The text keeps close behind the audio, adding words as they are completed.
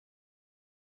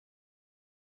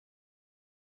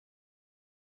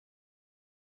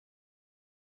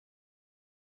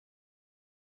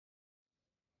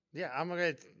Yeah,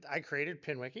 I created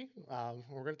PinWiki.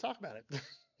 We're gonna talk about it.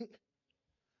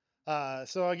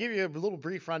 So I'll give you a little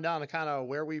brief rundown of kind of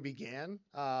where we began.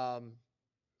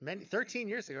 13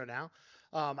 years ago now.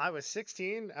 I was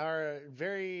 16. Our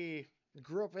very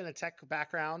grew up in a tech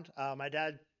background. My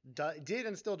dad did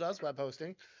and still does web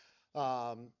hosting.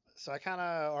 So I kind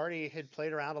of already had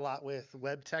played around a lot with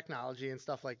web technology and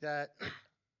stuff like that.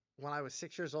 When I was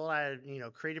 6 years old, I had,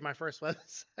 created my first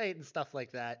website and stuff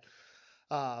like that.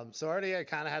 So already I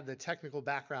kind of had the technical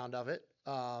background of it.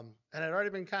 And I'd already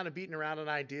been kind of beating around an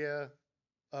idea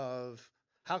of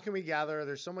how can we gather,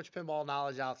 there's so much pinball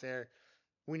knowledge out there.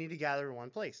 We need to gather in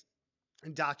one place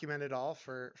and document it all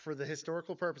for the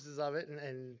historical purposes of it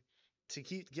and to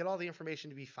get all the information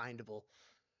to be findable.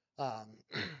 Um,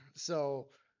 so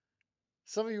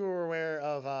some of you were aware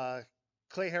of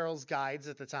Clay Harrell's guides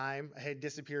at the time had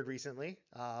disappeared recently.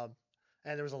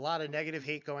 And there was a lot of negative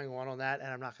hate going on that. And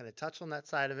I'm not going to touch on that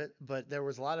side of it, but there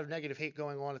was a lot of negative hate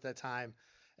going on at that time.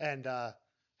 And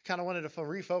kind of wanted to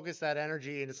refocus that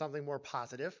energy into something more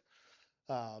positive.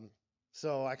 Um,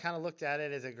 so I kind of looked at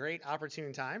it as a great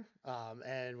opportune time.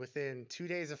 And within 2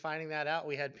 days of finding that out,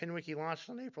 we had PinWiki launched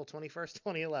on April 21st,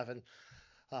 2011.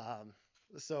 Um,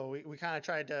 so we kind of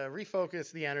tried to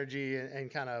refocus the energy and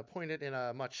kind of point it in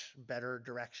a much better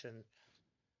direction.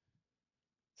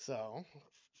 So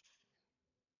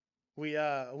we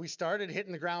started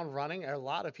hitting the ground running. A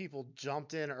lot of people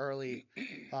jumped in early.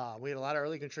 We had a lot of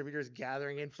early contributors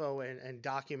gathering info and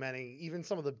documenting even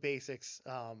some of the basics.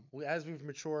 As we've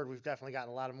matured, we've definitely gotten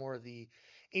a lot of more of the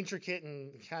intricate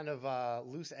and kind of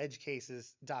loose edge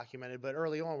cases documented. But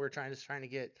early on, we were trying to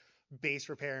get base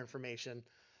repair information.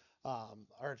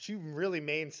 Our two really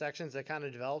main sections that kind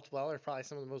of developed well are probably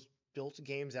some of the most built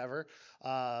games ever.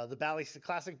 The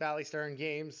classic Bally Stern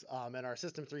games, and our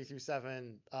System 3 through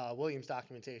 7 Williams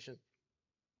documentation.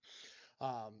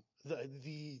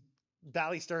 The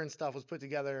Bally Stern stuff was put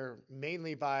together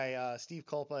mainly by Steve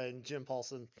Culpa and Jim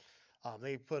Paulson.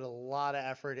 They put a lot of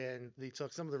effort in. They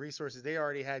took some of the resources they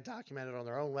already had documented on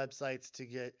their own websites to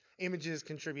get images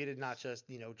contributed, not just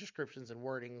descriptions and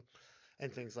wording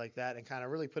and things like that, and kind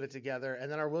of really put it together.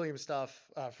 And then our William stuff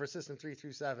for System 3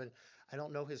 through 7. I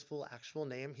don't know his full actual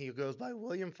name. He goes by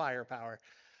William Firepower.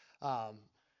 Um,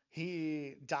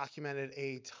 he documented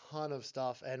a ton of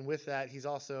stuff, and with that, he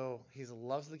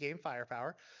loves the game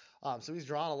Firepower. So he's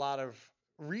redrawn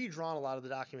a lot of the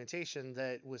documentation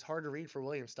that was hard to read for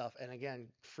William stuff, and again,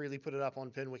 freely put it up on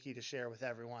PinWiki to share with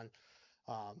everyone.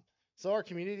 Um, so our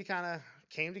community kind of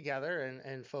came together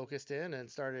and focused in and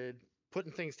started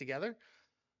putting things together.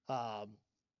 Um,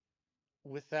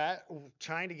 with that,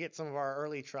 trying to get some of our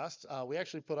early trust, we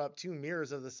actually put up two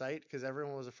mirrors of the site because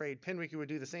everyone was afraid PinWiki would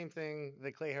do the same thing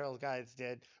that Clay Harrell's guides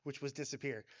did, which was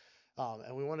disappear.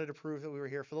 And we wanted to prove that we were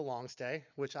here for the long stay,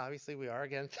 which obviously we are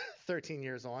again, 13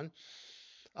 years on.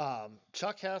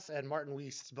 Chuck Hess and Martin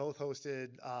Weiss both hosted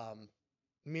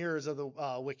mirrors of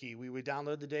the wiki. We would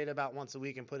download the data about once a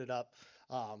week and put it up.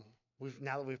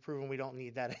 Now that we've proven we don't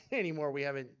need that anymore, we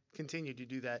haven't continued to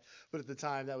do that. But at the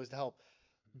time, that was to help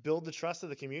build the trust of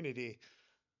the community.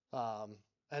 Um,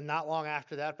 and not long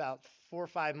after that, about 4 or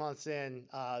 5 months in,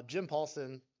 Jim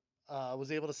Paulson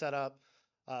was able to set up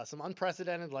some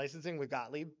unprecedented licensing with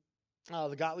Gottlieb.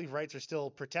 The Gottlieb rights are still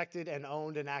protected and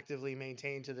owned and actively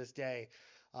maintained to this day.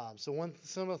 Some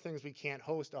of the things we can't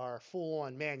host are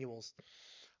full-on manuals,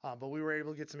 but we were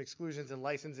able to get some exclusions and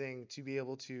licensing to be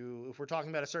able to, if we're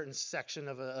talking about a certain section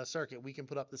of a circuit, we can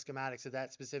put up the schematics of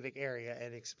that specific area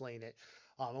and explain it.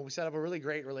 And we set up a really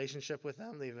great relationship with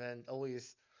them. They've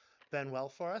always been well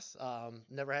for us.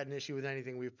 Never had an issue with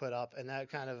anything we've put up, and that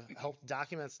kind of helped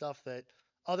document stuff that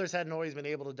others hadn't always been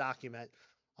able to document.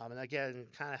 And again,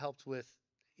 kind of helped with,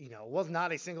 was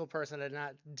not a single person. I did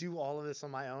not do all of this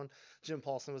on my own. Jim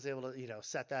Paulson was able to,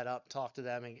 set that up, talk to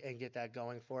them, and get that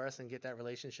going for us and get that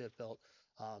relationship built.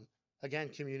 Um, Again,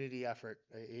 community effort.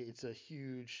 It's a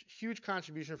huge, huge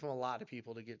contribution from a lot of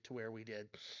people to get to where we did.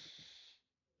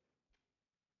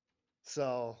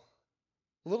 So,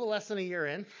 a little less than a year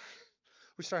in,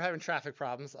 we start having traffic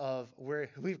problems of where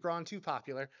we've grown too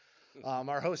popular.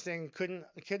 Our hosting couldn't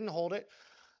hold it.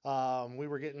 We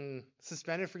were getting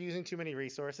suspended for using too many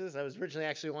resources. I was originally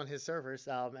actually on his servers,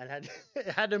 and had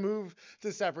had to move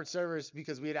to separate servers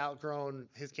because we had outgrown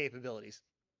his capabilities.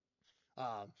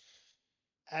 Um,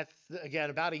 Again,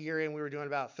 about a year in, we were doing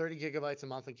about 30 gigabytes a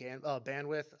month of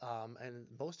bandwidth, and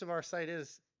most of our site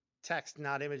is text,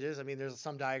 not images. I mean, there's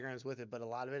some diagrams with it, but a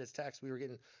lot of it is text. We were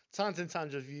getting tons and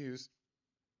tons of views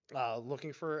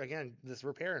looking for, again, this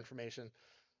repair information.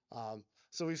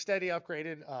 So we've steady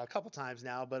upgraded a couple times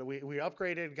now, but we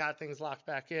upgraded, got things locked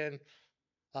back in.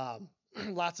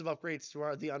 lots of upgrades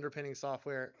to the underpinning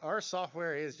software. Our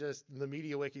software is just the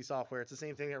Media Wiki software. It's the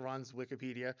same thing that runs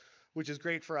Wikipedia, which is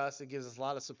great for us. It gives us a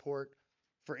lot of support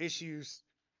for issues,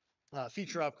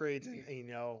 feature upgrades, and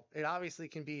it obviously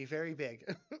can be very big.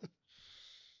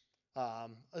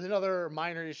 Another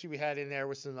minor issue we had in there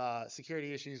was some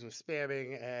security issues with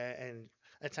spamming and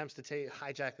attempts to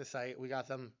hijack the site. We got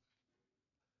them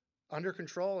under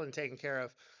control and taken care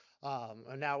of.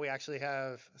 And now we actually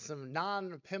have some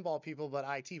non-pinball people, but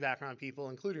IT background people,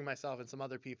 including myself and some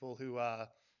other people who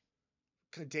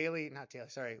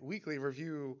weekly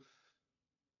review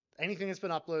anything that's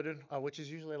been uploaded, which is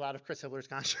usually a lot of Chris Hibbler's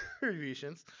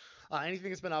contributions. Anything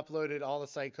that's been uploaded, all the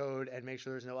site code, and make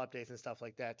sure there's no updates and stuff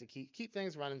like that to keep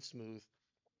things running smooth.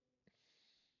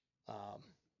 Um,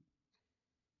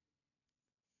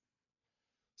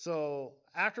 so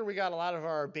after we got a lot of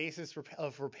our basis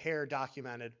of repair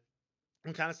documented,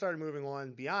 we kind of started moving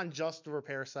on beyond just the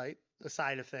repair site, the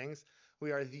side of things.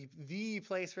 We are the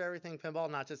place for everything pinball,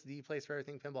 not just the place for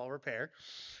everything pinball repair.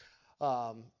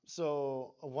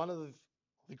 So one of the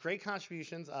great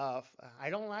contributions of, I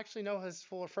don't actually know his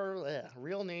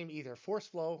real name either, Force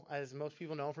Flow, as most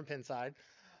people know him from Pinside.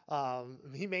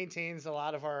 He maintains a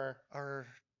lot of our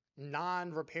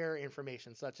non-repair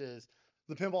information, such as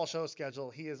the pinball show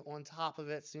schedule. He is on top of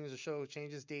it. As soon as the show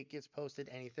changes, date gets posted,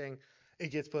 anything,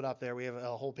 it gets put up there. We have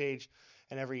a whole page,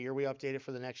 and every year we update it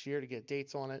for the next year to get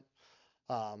dates on it.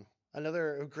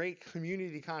 Another great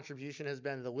community contribution has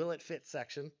been the Will It Fit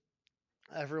section.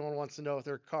 Everyone wants to know if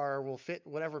their car will fit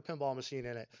whatever pinball machine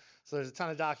in it. So there's a ton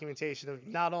of documentation of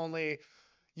not only,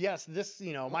 yes,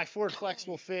 my Ford Flex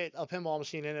will fit a pinball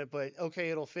machine in it, but okay,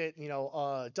 it'll fit, a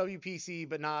WPC,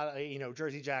 but not a,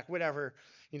 Jersey Jack, whatever.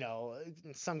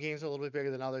 Some games are a little bit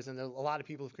bigger than others, and a lot of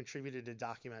people have contributed to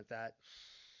document that.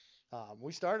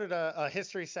 We started a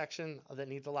history section that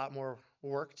needs a lot more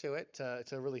work to it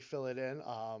to really fill it in,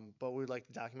 but we'd like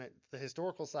to document the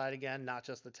historical side again, not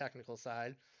just the technical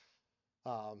side.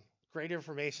 Great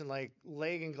information like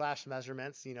leg and glass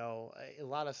measurements. A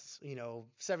lot of 70s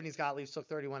Gottliebs took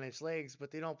 31-inch legs,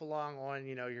 but they don't belong on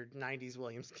your 90s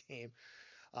Williams game.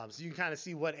 So you can kind of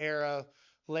see what era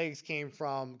legs came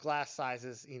from, glass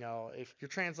sizes. If your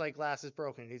translite glass is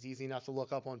broken, it's easy enough to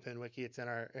look up on PinWiki. It's in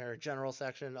our general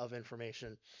section of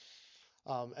information.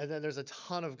 And then there's a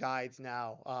ton of guides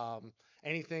now.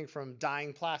 Anything from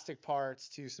dyeing plastic parts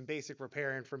to some basic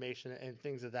repair information and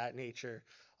things of that nature.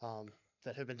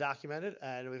 That have been documented,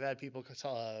 and we've had people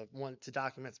want to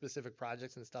document specific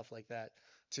projects and stuff like that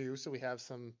too. So we have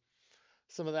some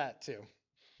of that too.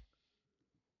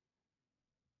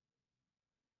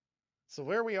 So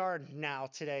where we are now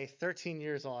today, 13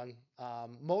 years on,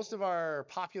 most of our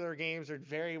popular games are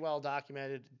very well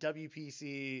documented.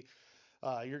 WPC,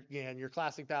 your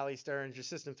classic Bally Stearns, your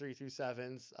System 3 through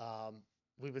 7s.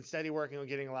 We've been steady working on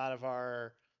getting a lot of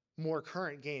our more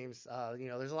current games.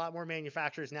 There's a lot more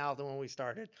manufacturers now than when we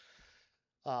started.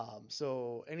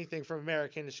 So anything from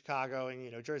American to Chicago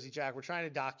and Jersey Jack, we're trying to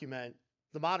document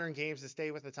the modern games to stay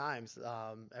with the times.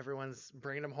 Everyone's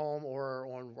bringing them home or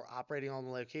we're operating on the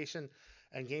location,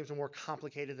 and games are more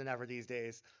complicated than ever these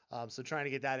days. So trying to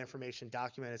get that information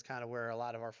documented is kind of where a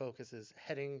lot of our focus is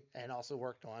heading, and also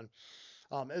worked on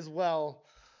as well.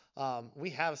 We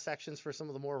have sections for some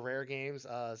of the more rare games,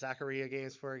 Zaccaria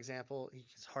games, for example.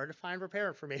 It's hard to find repair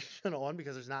information on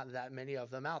because there's not that many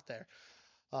of them out there.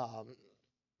 Um,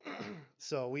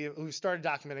 so we started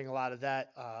documenting a lot of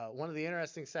that. One of the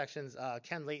interesting sections,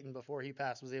 Ken Layton, before he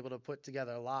passed, was able to put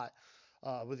together a lot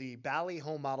with the Bally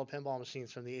home model pinball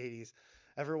machines from the 80s.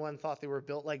 Everyone thought they were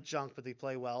built like junk, but they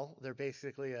play well. They're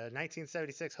basically a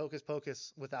 1976 Hocus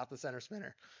Pocus without the center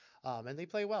spinner, and they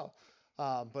play well.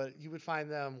 But you would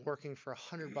find them working for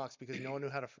 $100 because no one knew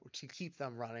how to keep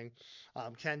them running.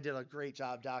 Ken did a great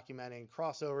job documenting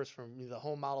crossovers from the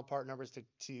home model part numbers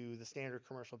to the standard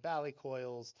commercial Bally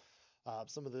coils.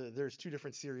 There's two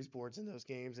different series boards in those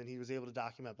games, and he was able to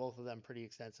document both of them pretty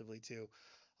extensively too.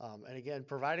 And again,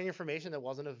 providing information that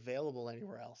wasn't available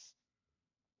anywhere else.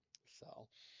 So,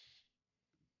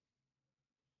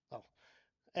 oh,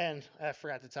 and I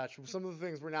forgot to touch some of the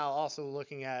things we're now also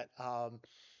looking at.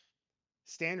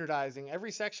 Standardizing.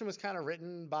 Every section was kind of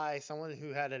written by someone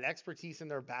who had an expertise in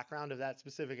their background of that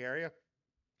specific area.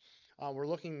 We're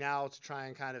looking now to try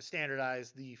and kind of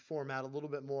standardize the format a little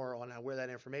bit more on where that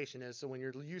information is. So when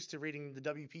you're used to reading the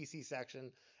WPC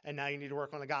section and now you need to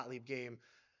work on a Gottlieb game,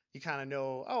 you kind of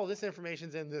know, oh, this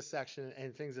information's in this section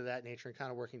and things of that nature, and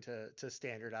kind of working to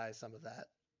standardize some of that.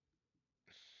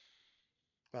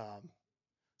 Um,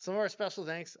 Some of our special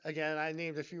thanks. Again, I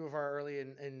named a few of our early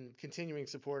and continuing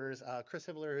supporters. Chris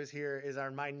Hibbler, who's here, is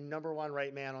my number one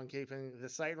right man on keeping the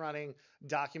site running,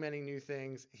 documenting new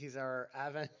things. He's our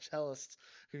evangelist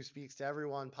who speaks to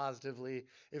everyone positively.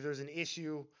 If there's an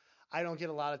issue, I don't get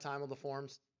a lot of time on the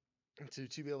forums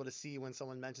to be able to see when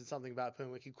someone mentions something about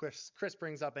PinWiki. Chris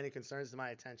brings up any concerns to my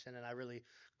attention, and I really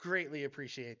greatly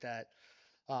appreciate that.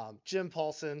 Jim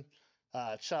Paulson,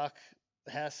 Chuck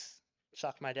Hess,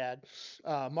 Chuck, my dad,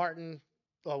 Martin,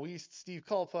 Steve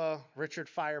Culpa, Richard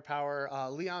Firepower,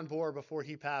 Leon Bohr before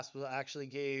he passed actually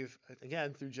gave,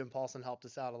 again, through Jim Paulson, helped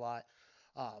us out a lot.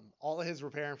 All of his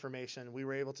repair information, we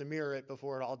were able to mirror it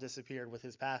before it all disappeared with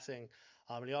his passing.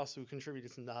 And he also contributed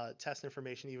some test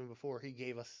information even before he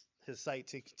gave us his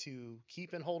site to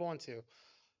keep and hold on to.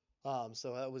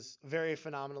 So that was very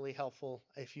phenomenally helpful.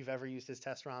 If you've ever used his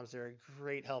test ROMs, they're a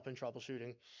great help in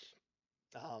troubleshooting.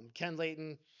 Ken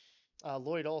Layton,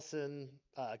 Lloyd Olson,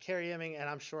 Kerry Emming, and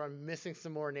I'm sure I'm missing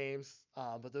some more names,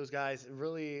 but those guys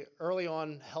really early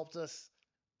on helped us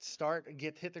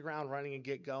hit the ground running and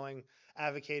get going,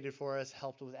 advocated for us,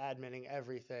 helped with adminning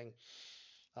everything.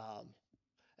 Um,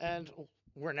 and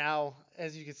we're now,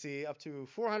 as you can see, up to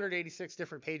 486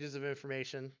 different pages of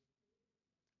information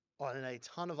on a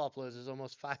ton of uploads. There's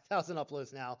almost 5,000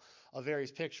 uploads now of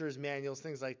various pictures, manuals,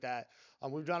 things like that.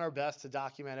 We've done our best to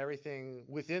document everything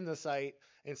within the site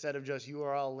instead of just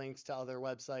URL links to other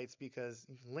websites because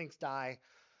links die.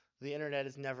 The internet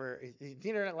is never, the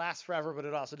internet lasts forever, but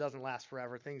it also doesn't last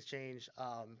forever. Things change.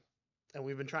 And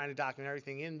we've been trying to document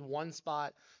everything in one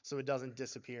spot so it doesn't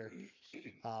disappear.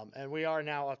 And we are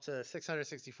now up to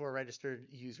 664 registered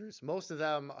users. Most of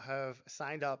them have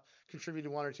signed up, contributed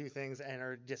one or two things, and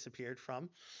are disappeared from.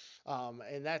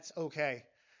 And that's okay.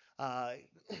 Uh,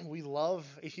 we love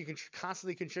if you can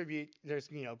constantly contribute. There's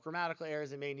grammatical errors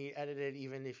that may need edited,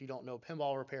 even if you don't know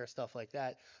pinball repair stuff like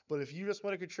that. But if you just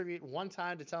want to contribute one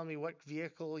time to tell me what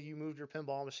vehicle you moved your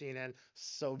pinball machine in,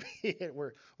 so be it.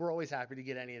 We're always happy to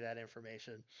get any of that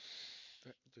information.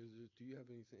 Do you have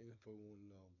anything info on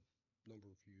number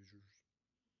of users?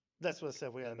 That's what I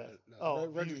said. We had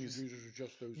about Registered views. users are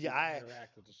just those Yeah, that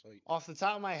interact with the site. off the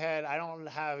top of my head, I don't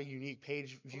have a unique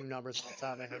page view numbers off the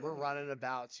top of my head. We're running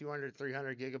about 200,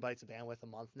 300 gigabytes of bandwidth a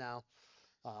month now.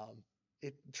 Um,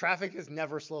 traffic has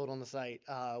never slowed on the site.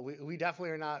 We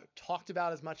definitely are not talked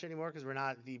about as much anymore because we're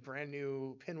not the brand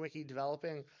new PinWiki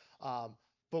developing. Um,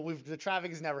 but the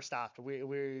traffic has never stopped. We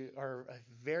are a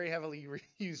very heavily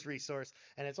used resource,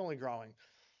 and it's only growing.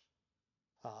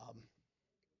 Um,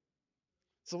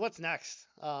 so what's next?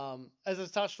 As I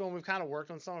touched on, we've kind of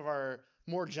worked on some of our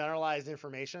more generalized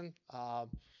information.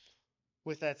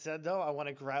 With that said, though, I want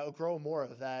to grow more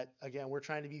of that. Again, we're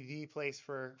trying to be the place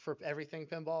for everything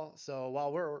pinball. So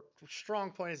while we're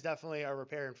strong point is definitely our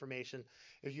repair information.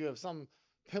 If you have some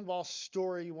pinball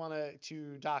story you want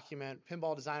to document,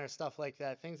 pinball designer stuff like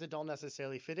that, things that don't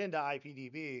necessarily fit into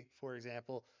IPDB, for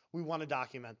example, we want to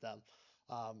document them.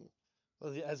 Um,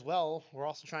 as well, we're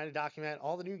also trying to document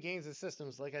all the new games and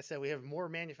systems. Like I said, we have more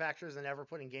manufacturers than ever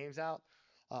putting games out.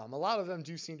 A lot of them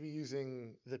do seem to be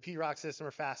using the PROC system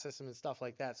or FAST system and stuff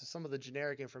like that. So some of the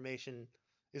generic information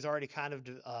is already kind of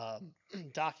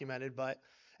documented, but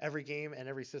every game and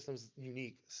every system is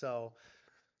unique. So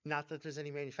not that there's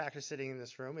any manufacturer sitting in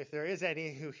this room. If there is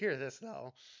any who hear this,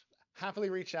 though, happily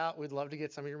reach out. We'd love to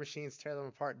get some of your machines, tear them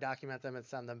apart, document them, and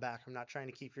send them back. I'm not trying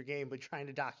to keep your game, but trying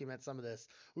to document some of this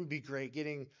would be great.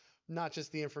 Getting not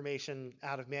just the information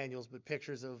out of manuals, but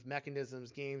pictures of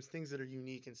mechanisms, games, things that are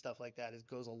unique and stuff like that. It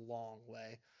goes a long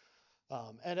way.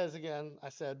 And as again, I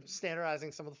said,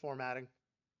 standardizing some of the formatting.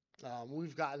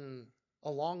 We've gotten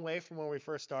a long way from when we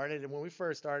first started. And when we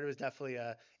first started, it was definitely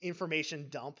a information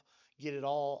dump, get it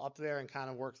all up there and kind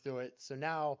of work through it. So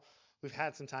now we've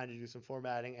had some time to do some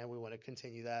formatting, and we want to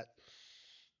continue that.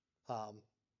 Um,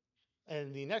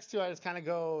 and the next two items kind of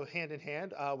go hand in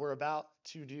hand. We're about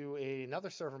to do another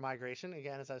server migration.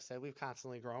 Again, as I said, we've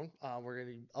constantly grown. We're going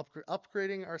to be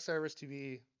upgrading our servers to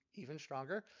be even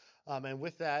stronger. And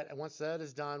with that, and once that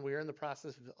is done, we are in the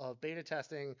process of beta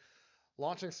testing,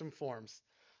 launching some forms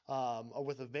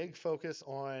with a big focus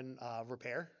on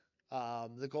repair.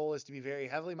 The goal is to be very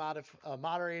heavily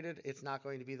moderated. It's not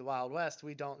going to be the Wild West.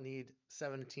 We don't need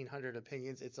 1,700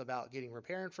 opinions. It's about getting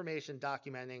repair information,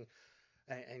 documenting,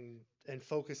 and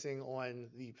focusing on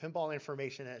the pinball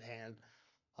information at hand.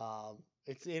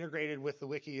 It's integrated with the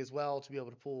wiki as well to be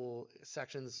able to pull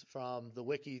sections from the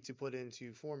wiki to put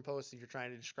into forum posts if you're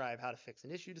trying to describe how to fix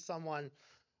an issue to someone,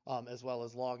 as well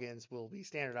as logins will be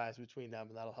standardized between them,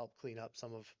 and that'll help clean up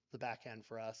some of the back end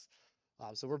for us.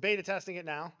 So we're beta testing it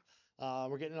now.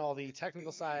 We're getting all the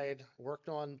technical side worked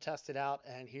on, tested out,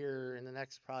 and here in the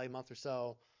next probably month or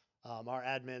so, our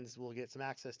admins will get some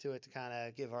access to it to kind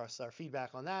of give us our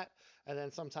feedback on that. And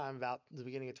then sometime about the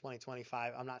beginning of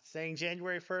 2025, I'm not saying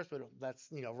January 1st, but that's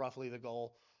roughly the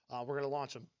goal. We're going to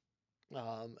launch them,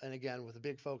 and again with a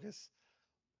big focus,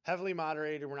 heavily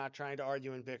moderated. We're not trying to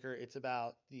argue and bicker. It's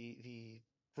about the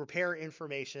repair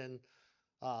information,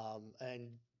 and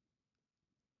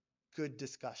good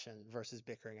discussion versus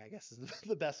bickering, I guess is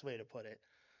the best way to put it.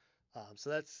 So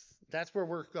that's where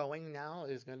we're going now,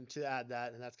 is going to add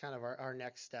that, and that's kind of our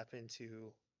next step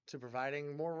into to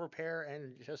providing more repair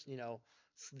and just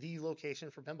the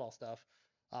location for pinball stuff.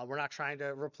 We're not trying to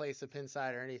replace a pin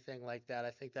side or anything like that.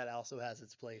 I think that also has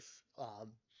its place,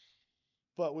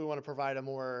 but we want to provide a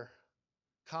more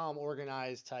calm,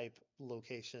 organized type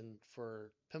location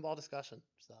for pinball discussion.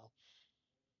 So,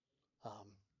 um,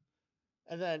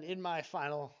 and then in my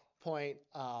final point,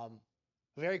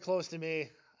 very close to me,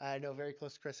 I know very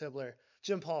close to Chris Hibbler,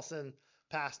 Jim Paulson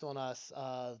passed on us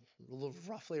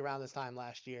roughly around this time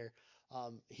last year.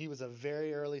 He was a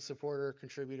very early supporter,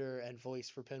 contributor, and voice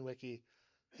for PinWiki.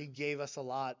 He gave us a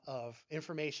lot of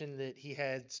information that he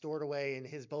had stored away in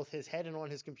both his head and on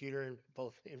his computer, and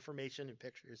both information and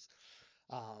pictures.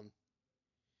 Um,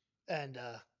 and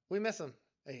we miss him.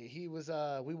 He was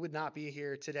we would not be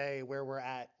here today where we're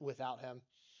at without him.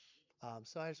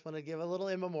 So I just want to give a little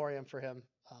in memoriam for him.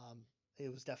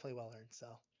 It was definitely well earned. So,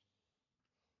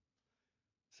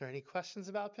 is there any questions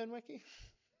about PinWiki?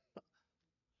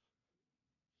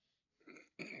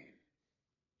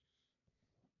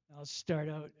 I'll start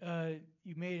out.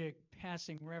 You made a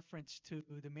passing reference to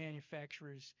the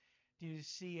manufacturers. Do you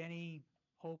see any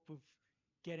hope of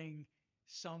getting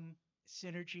some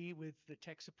synergy with the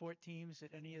tech support teams at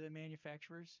any of the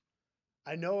manufacturers?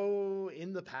 I know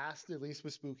in the past, at least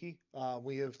with Spooky,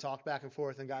 we have talked back and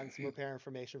forth and gotten some repair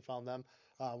information from them.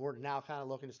 We're now kind of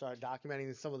looking to start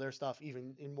documenting some of their stuff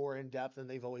even in more in depth, and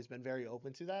they've always been very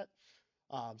open to that.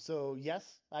 So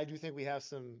yes, I do think we have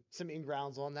some in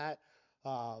grounds on that.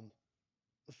 Um,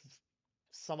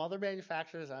 some other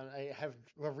manufacturers I have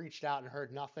reached out and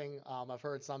heard nothing. I've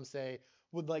heard some say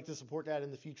would like to support that in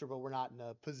the future, but we're not in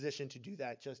a position to do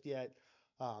that just yet.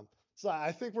 So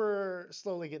I think we're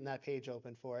slowly getting that page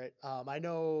open for it. I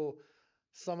know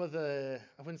some of I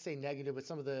wouldn't say negative, but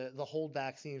some of the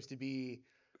holdback seems to be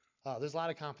there's a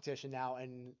lot of competition now,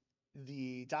 and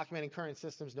the documenting current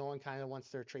systems, no one kind of wants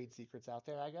their trade secrets out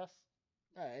there, I guess.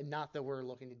 And not that we're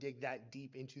looking to dig that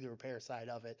deep into the repair side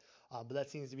of it, but that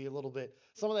seems to be a little bit.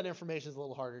 Some of that information is a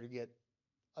little harder to get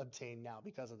obtained now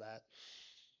because of that.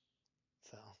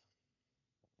 So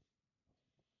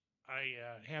I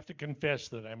have to confess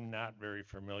that I'm not very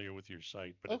familiar with your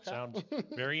site, but it okay, sounds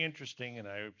very interesting, and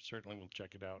I certainly will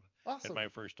check it out at awesome. my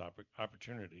first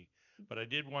opportunity. But I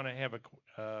did want to have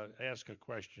ask a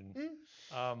question.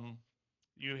 Mm. Um,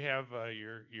 you have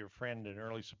your friend and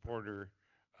early supporter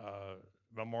uh,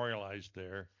 memorialized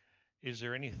there. Is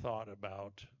there any thought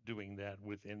about doing that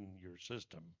within your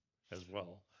system as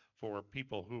well for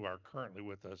people who are currently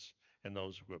with us and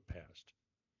those who have passed?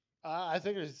 I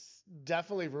think there's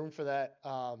definitely room for that.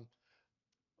 Or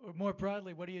more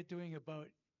broadly, what are you doing about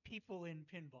people in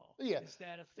pinball? Yeah. Is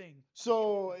that a thing?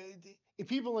 So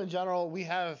people in general, we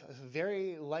have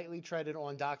very lightly treaded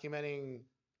on documenting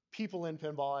people in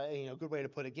pinball. Good way to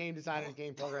put it: game designers,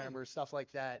 game programmers, stuff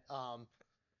like that.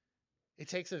 It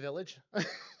takes a village.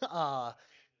 uh,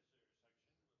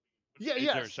 yeah, Is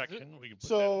there a yes. section we can put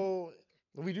that in? So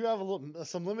we do have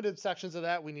some limited sections of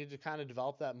that. We need to kind of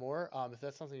develop that more. If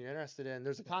that's something you're interested in,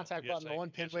 there's a contact Yes, button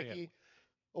on yes, I am. PinWiki.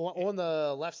 On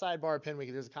the left sidebar of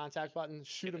PinWiki, there's a contact button.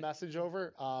 Shoot a message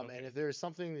over. And Okay. if there's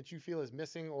something that you feel is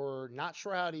missing or not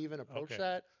sure how to even approach Okay.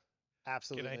 that, Can I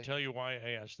absolutely. tell you why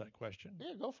I asked that question?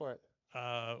 Yeah, go for it.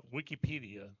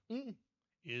 Wikipedia Mm,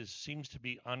 seems to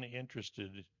be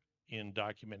uninterested in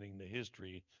documenting the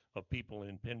history of people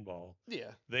in pinball.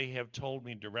 yeah. They have told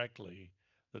me directly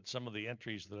that some of the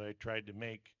entries that I tried to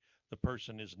make, the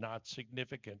person is not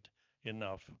significant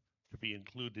enough to be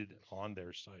included on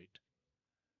their site.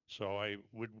 So I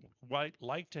would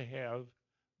like to have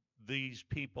these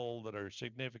people that are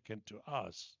significant to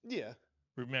us Yeah.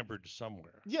 remembered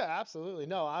somewhere. Yeah, absolutely.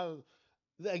 No,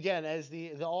 again, as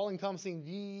the all-encompassing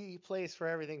the place for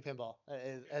everything pinball,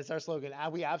 as our slogan.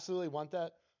 We absolutely want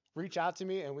that. Reach out to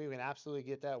me and we can absolutely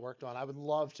get that worked on. I would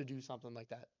love to do something like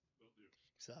that.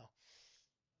 So,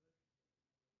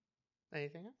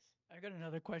 anything else? I got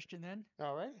another question then.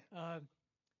 All right.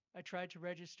 I tried to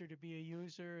register to be a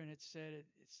user, and it said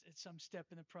it's at some step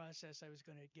in the process I was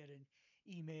going to get an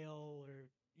email or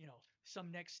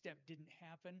some next step didn't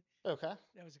happen. Okay.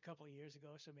 That was a couple of years ago,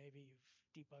 so maybe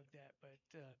you've debugged that. But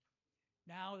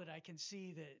now that I can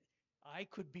see that I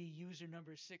could be user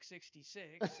number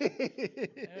 666,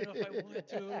 I don't know if I want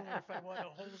to or if I want to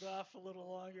hold off a little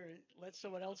longer and let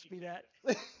someone else be that.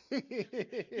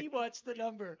 He wants the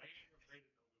number.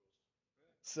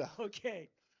 So, Okay.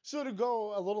 so to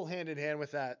go a little hand in hand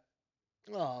with that,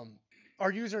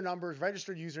 our user numbers,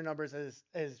 registered user numbers,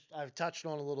 as I've touched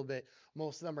on a little bit,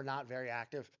 most of them are not very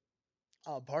active.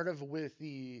 Part of with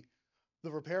the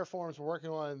repair forms, we're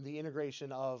working on the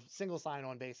integration of single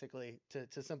sign-on basically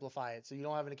to simplify it. So you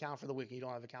don't have an account for the wiki, you don't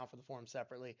have an account for the form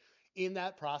separately. In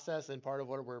that process, and part of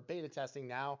what we're beta testing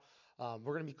now,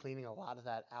 we're going to be cleaning a lot of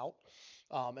that out.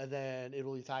 And then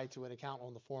it'll be tied to an account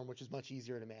on the form, which is much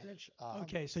easier to manage.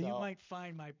 Okay, so you might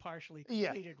find my partially Yeah,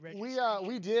 completed registration.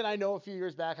 we did. I know a few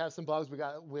years back have some bugs we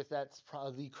got with that.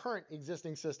 The current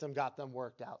existing system got them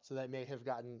worked out, so that may have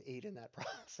gotten aid in that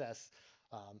process.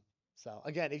 So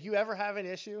again, if you ever have an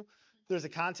issue, there's a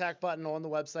contact button on the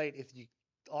website. If you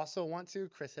also want to,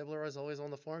 Chris Hibbler is always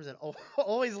on the forums and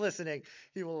always listening.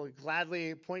 He will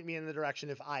gladly point me in the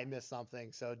direction if I miss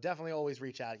something. So definitely always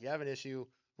reach out. If you have an issue,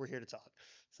 we're here to talk.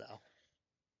 So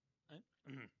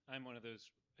I'm one of those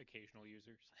occasional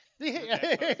users. Yeah.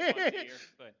 That posts once a year.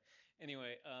 But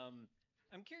anyway,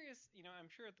 I'm curious. I'm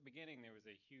sure at the beginning there was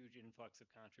a huge influx of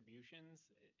contributions.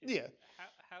 Yeah.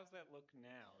 How's that look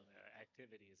now? The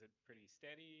activity, is it pretty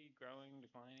steady, growing,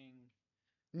 declining?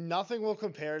 Nothing will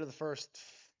compare to the first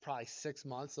probably 6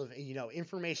 months of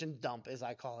information dump, as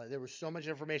I call it. There was so much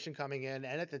information coming in,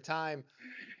 and at the time,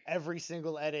 every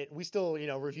single edit, we still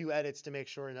review edits to make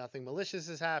sure nothing malicious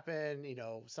has happened.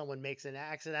 Someone makes an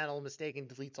accidental mistake and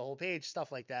deletes a whole page,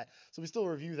 stuff like that. So we still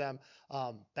review them.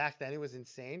 Back then, it was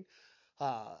insane.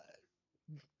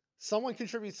 Someone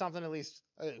contributes something at least,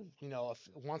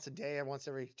 once a day or once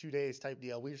every 2 days type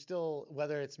deal. We're still,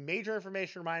 whether it's major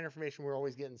information or minor information, we're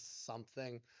always getting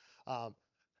something.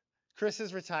 Chris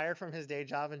is retired from his day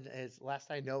job, and his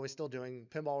last I know is still doing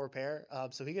pinball repair.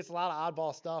 So he gets a lot of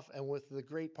oddball stuff. And with the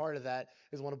great part of that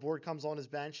is when a board comes on his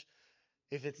bench,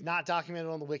 if it's not documented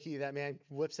on the wiki, that man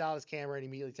whips out his camera and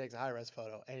immediately takes a high-res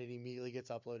photo, and it immediately gets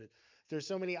uploaded. There's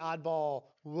so many oddball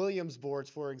Williams boards,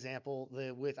 for example,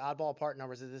 with oddball part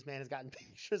numbers that this man has gotten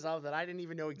pictures of that I didn't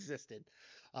even know existed.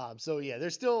 So yeah,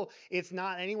 it's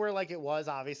not anywhere like it was,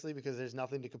 obviously, because there's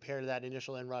nothing to compare to that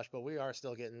initial inrush, but we are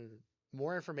still getting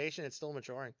more information. It's still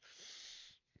maturing.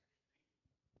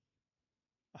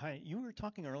 Hi, you were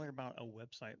talking earlier about a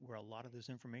website where a lot of this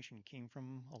information came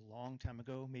from a long time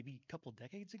ago, maybe a couple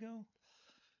decades ago.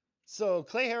 So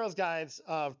Clay Harrell's guides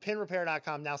of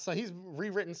pinrepair.com. Now, so he's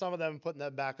rewritten some of them, putting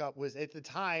them back up. Was at the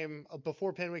time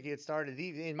before PinWiki had started,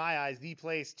 in my eyes, the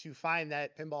place to find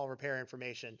that pinball repair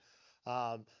information.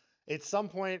 At some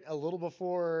point, a little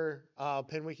before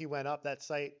PinWiki went up, that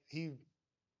site, he,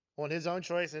 on his own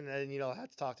choice, and I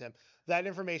had to talk to him. That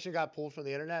information got pulled from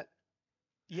the internet.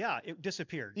 Yeah, it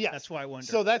disappeared. Yes. That's why I wondered.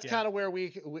 So that's kind of where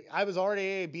I was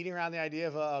already beating around the idea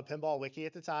of a pinball wiki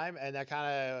at the time, and that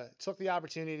kind of took the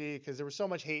opportunity because there was so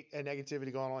much hate and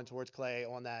negativity going on towards Clay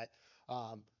on that.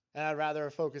 And I'd rather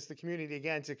focus the community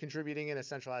again to contributing in a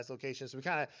centralized location. So we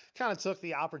kind of took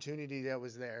the opportunity that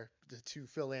was there to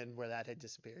fill in where that had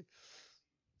disappeared.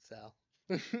 So.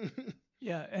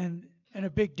 Yeah, and a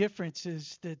big difference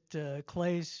is that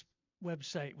Clay's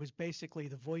website was basically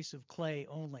the voice of Clay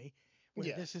only, where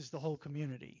Yes. this is the whole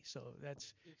community. So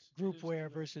that's It groupware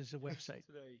is versus a website.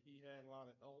 today. He had a lot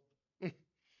of help, and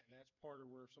that's part of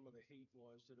where some of the hate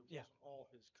was, that it Yeah. wasn't all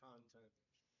his content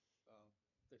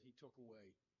that he took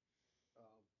away.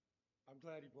 I'm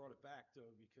glad he brought it back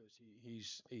though, because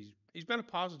he's been a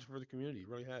positive for the community. He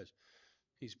really has.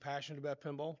 He's passionate about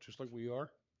pinball, just like we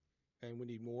are, and we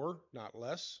need more, not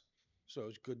less. So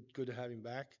it's good to have him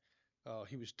back.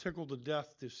 He was tickled to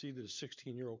death to see that a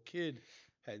 16-year-old kid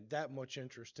had that much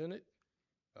interest in it.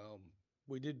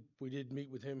 We did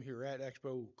meet with him here at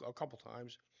Expo a couple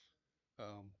times.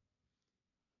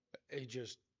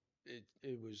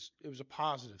 It was a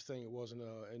positive thing. It wasn't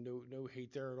no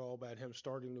hate there at all about him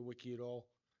starting the wiki at all.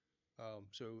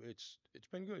 So it's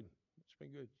been good. It's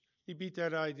been good. He beat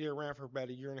that idea around for about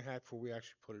a year and a half before we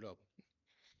actually put it up.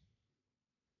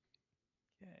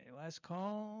 Okay, last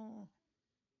call.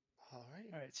 All right.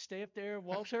 All right, stay up there,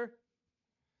 Walter.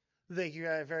 Thank you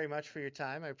very much for your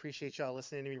time. I appreciate y'all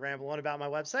listening to me ramble on about my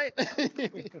website.